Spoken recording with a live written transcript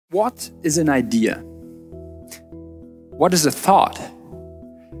What is an idea? What is a thought?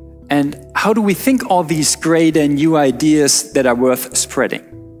 And how do we think all these great and new ideas that are worth spreading?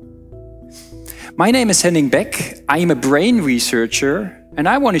 My name is Henning Beck. I am a brain researcher, and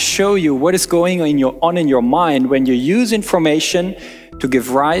I want to show you what is going on in your mind when you use information to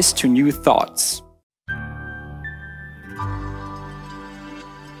give rise to new thoughts.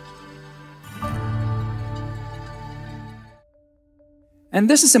 And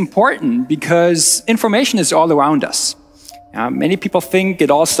this is important because information is all around us. Many people think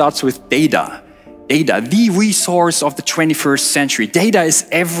it all starts with data. Data, the resource of the 21st century. Data is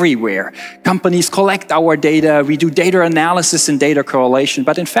everywhere. Companies collect our data. We do data analysis and data correlation.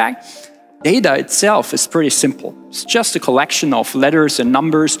 But in fact, data itself is pretty simple. It's just a collection of letters and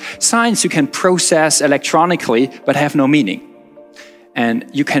numbers, signs you can process electronically but have no meaning. And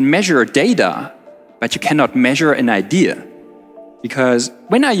you can measure data, but you cannot measure an idea. Because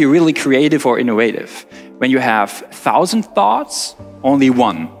when are you really creative or innovative? When you have 1,000 thoughts, only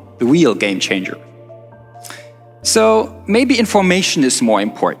one, the real game changer. So maybe information is more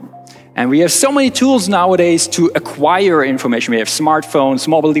important. And we have so many tools nowadays to acquire information. We have smartphones,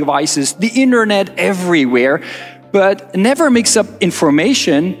 mobile devices, the internet everywhere, but never mix up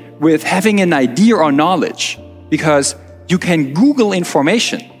information with having an idea or knowledge. Because you can Google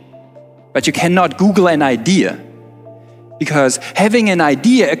information, but you cannot Google an idea. Because having an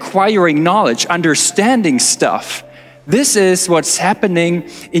idea, acquiring knowledge, understanding stuff, this is what's happening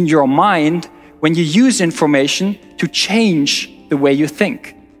in your mind when you use information to change the way you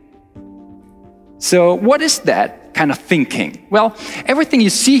think. So what is that kind of thinking? Well, everything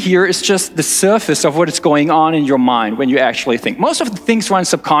you see here is just the surface of what is going on in your mind when you actually think. Most of the things run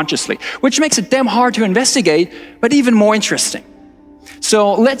subconsciously, which makes it damn hard to investigate, but even more interesting.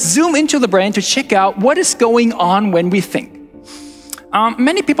 So let's zoom into the brain to check out what is going on when we think.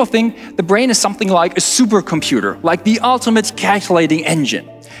 Many people think the brain is something like a supercomputer, like the ultimate calculating engine.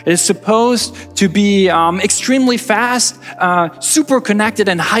 It is supposed to be extremely fast, super connected,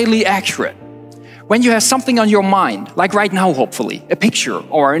 and highly accurate. When you have something on your mind, like right now, hopefully, a picture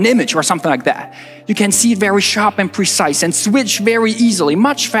or an image or something like that, you can see it very sharp and precise and switch very easily,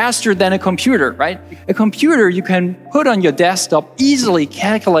 much faster than a computer, right? A computer you can put on your desktop easily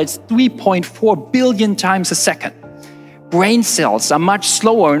calculates 3.4 billion times a second. Brain cells are much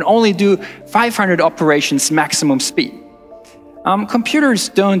slower and only do 500 operations maximum speed. Computers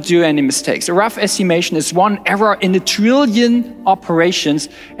don't do any mistakes. A rough estimation is 1 error in 1 trillion operations,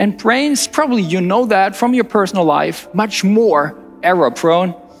 and brains, probably you know that from your personal life, much more error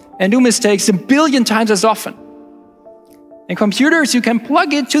prone and do mistakes 1 billion times as often. In computers, you can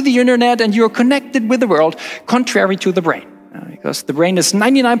plug it to the internet and you're connected with the world, contrary to the brain. Because the brain is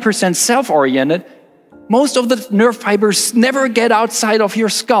 99% self-oriented. Most of the nerve fibers never get outside of your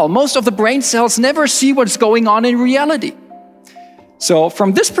skull. Most of the brain cells never see what's going on in reality. So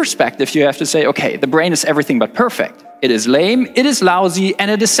from this perspective, you have to say, okay, the brain is everything but perfect. It is lame, it is lousy,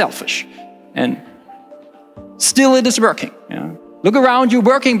 and it is selfish. And still it is working. Look around you,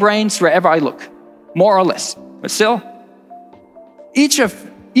 working brains wherever I look, more or less. But still, each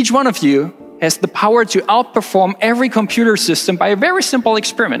one of you has the power to outperform every computer system by a very simple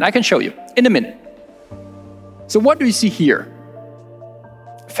experiment. I can show you in a minute. So what do you see here?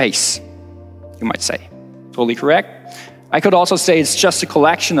 Face, you might say. Totally correct. I could also say it's just a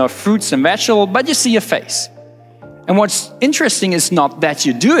collection of fruits and vegetables, but you see a face. And what's interesting is not that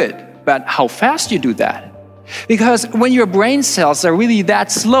you do it, but how fast you do that. Because when your brain cells are really that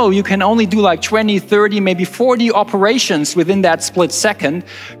slow, you can only do like 20, 30, maybe 40 operations within that split second.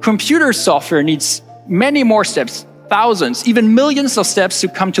 Computer software needs many more steps, thousands, even millions of steps to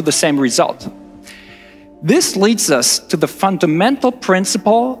come to the same result. This leads us to the fundamental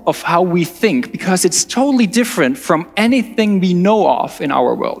principle of how we think, because it's totally different from anything we know of in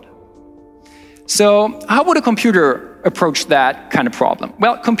our world. So how would a computer approach that kind of problem?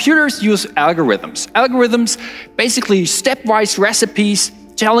 Well, computers use algorithms. Algorithms, basically stepwise recipes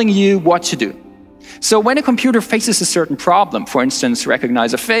telling you what to do. So when a computer faces a certain problem, for instance,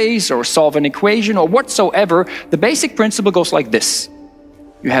 recognize a face or solve an equation or whatsoever, the basic principle goes like this.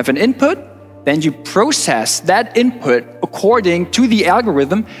 You have an input, then you process that input according to the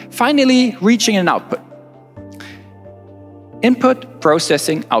algorithm, finally reaching an output. Input,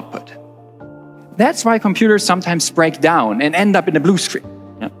 processing, output. That's why computers sometimes break down and end up in a blue screen.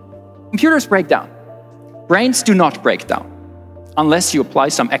 Computers break down. Brains do not break down, unless you apply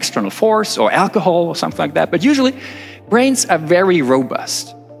some external force or alcohol or something like that. But usually, brains are very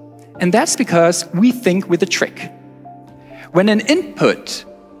robust. And that's because we think with a trick. When an input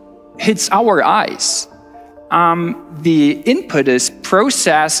hits our eyes, the input is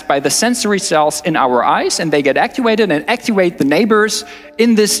processed by the sensory cells in our eyes, and they get activated and activate the neighbors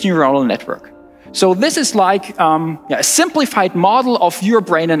in this neuronal network. So this is like a simplified model of your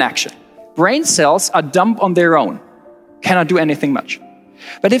brain in action. Brain cells are dumb on their own, cannot do anything much.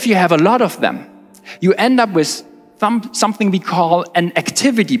 But if you have a lot of them, you end up with something we call an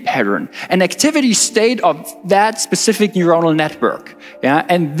activity pattern, an activity state of that specific neuronal network. Yeah?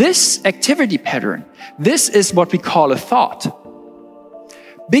 And this activity pattern, this is what we call a thought.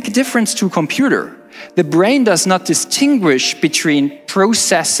 Big difference to a computer. The brain does not distinguish between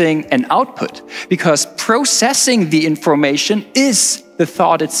processing and output, because processing the information is the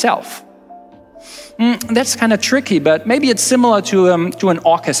thought itself. That's kind of tricky, but maybe it's similar to an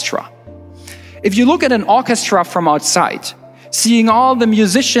orchestra. If you look at an orchestra from outside, seeing all the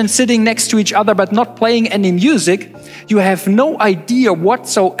musicians sitting next to each other but not playing any music, you have no idea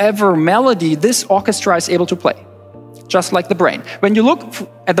whatsoever melody this orchestra is able to play. Just like the brain. When you look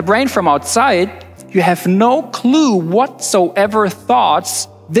at the brain from outside, you have no clue whatsoever thoughts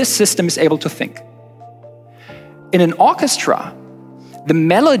this system is able to think. In an orchestra, the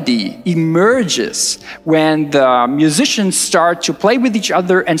melody emerges when the musicians start to play with each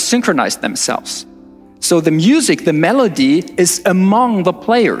other and synchronize themselves. So the music, the melody, is among the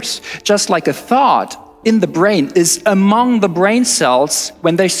players, just like a thought in the brain is among the brain cells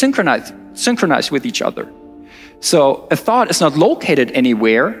when they synchronize with each other. So a thought is not located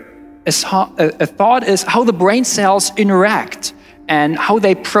anywhere. A thought is how the brain cells interact and how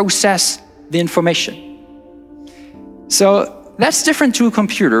they process the information. So that's different to a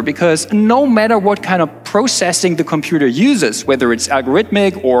computer, because no matter what kind of processing the computer uses, whether it's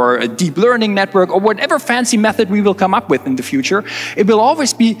algorithmic or a deep learning network or whatever fancy method we will come up with in the future, it will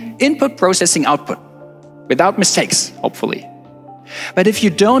always be input processing output, without mistakes, hopefully. But if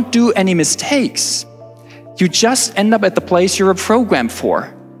you don't do any mistakes, you just end up at the place you're programmed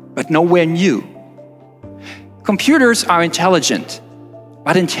for, but nowhere new. Computers are intelligent,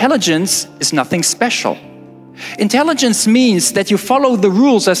 but intelligence is nothing special. Intelligence means that you follow the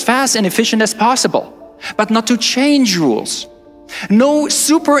rules as fast and efficient as possible, but not to change rules. No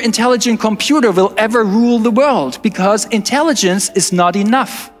super intelligent computer will ever rule the world, because intelligence is not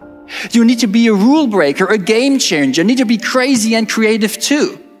enough. You need to be a rule breaker, a game changer. You need to be crazy and creative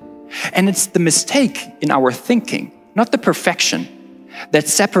too. And it's the mistake in our thinking, not the perfection, that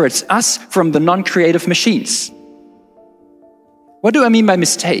separates us from the non-creative machines. What do I mean by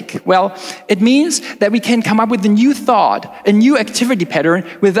mistake? Well, it means that we can come up with a new thought, a new activity pattern,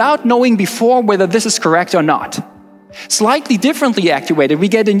 without knowing before whether this is correct or not. Slightly differently activated, we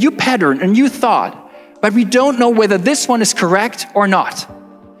get a new pattern, a new thought, but we don't know whether this one is correct or not.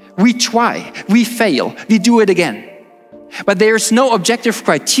 We try, we fail, we do it again. But there's no objective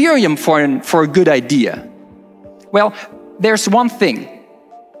criterion for a good idea. Well, there's one thing.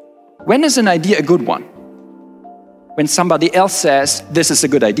 When is an idea a good one? When somebody else says, this is a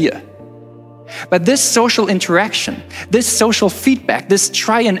good idea. But this social interaction, this social feedback, this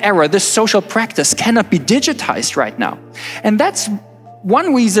try and error, this social practice cannot be digitized right now. And that's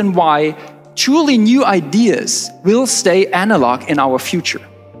one reason why truly new ideas will stay analog in our future.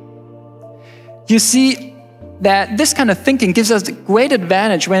 You see that this kind of thinking gives us a great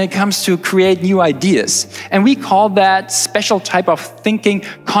advantage when it comes to create new ideas. And we call that special type of thinking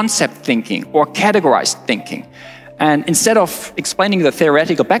concept thinking or categorized thinking. And instead of explaining the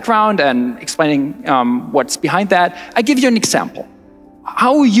theoretical background and explaining what's behind that, I give you an example.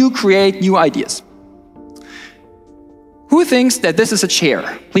 How you create new ideas. Who thinks that this is a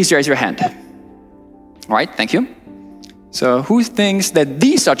chair? Please raise your hand. All right, thank you. So who thinks that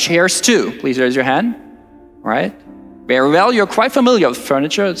these are chairs too? Please raise your hand. All right, very well, you're quite familiar with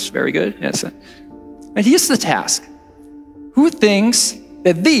furniture, it's very good. Yes. And here's the task. Who thinks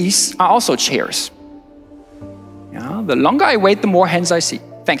that these are also chairs? Yeah, the longer I wait, the more hands I see.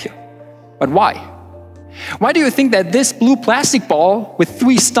 Thank you. But why? Why do you think that this blue plastic ball with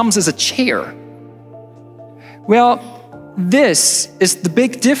 3 stumps is a chair? Well, this is the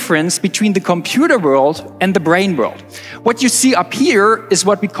big difference between the computer world and the brain world. What you see up here is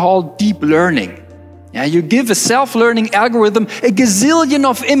what we call deep learning. Yeah, you give a self-learning algorithm a gazillion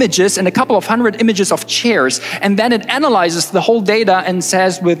of images and a couple of hundred images of chairs, and then it analyzes the whole data and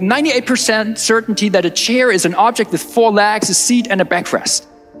says with 98% certainty that a chair is an object with 4 legs, a seat, and a backrest.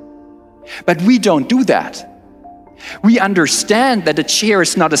 But we don't do that. We understand that a chair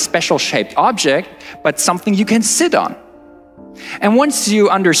is not a special shaped object, but something you can sit on. And once you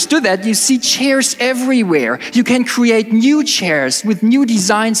understood that, you see chairs everywhere. You can create new chairs with new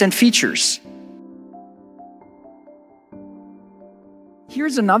designs and features.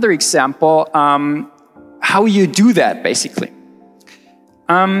 Here's another example how you do that, basically.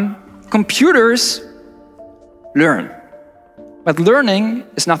 Computers learn, but learning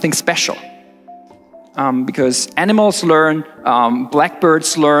is nothing special. Because animals learn,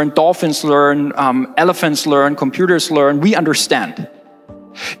 blackbirds learn, dolphins learn, elephants learn, computers learn, we understand.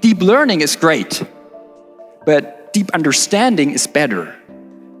 Deep learning is great, but deep understanding is better.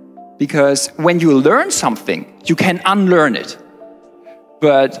 Because when you learn something, you can unlearn it.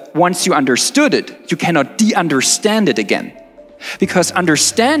 But once you understood it, you cannot de-understand it again. Because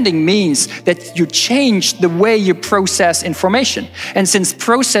understanding means that you change the way you process information. And since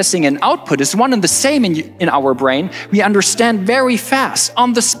processing and output is one and the same in our brain, we understand very fast,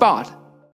 on the spot.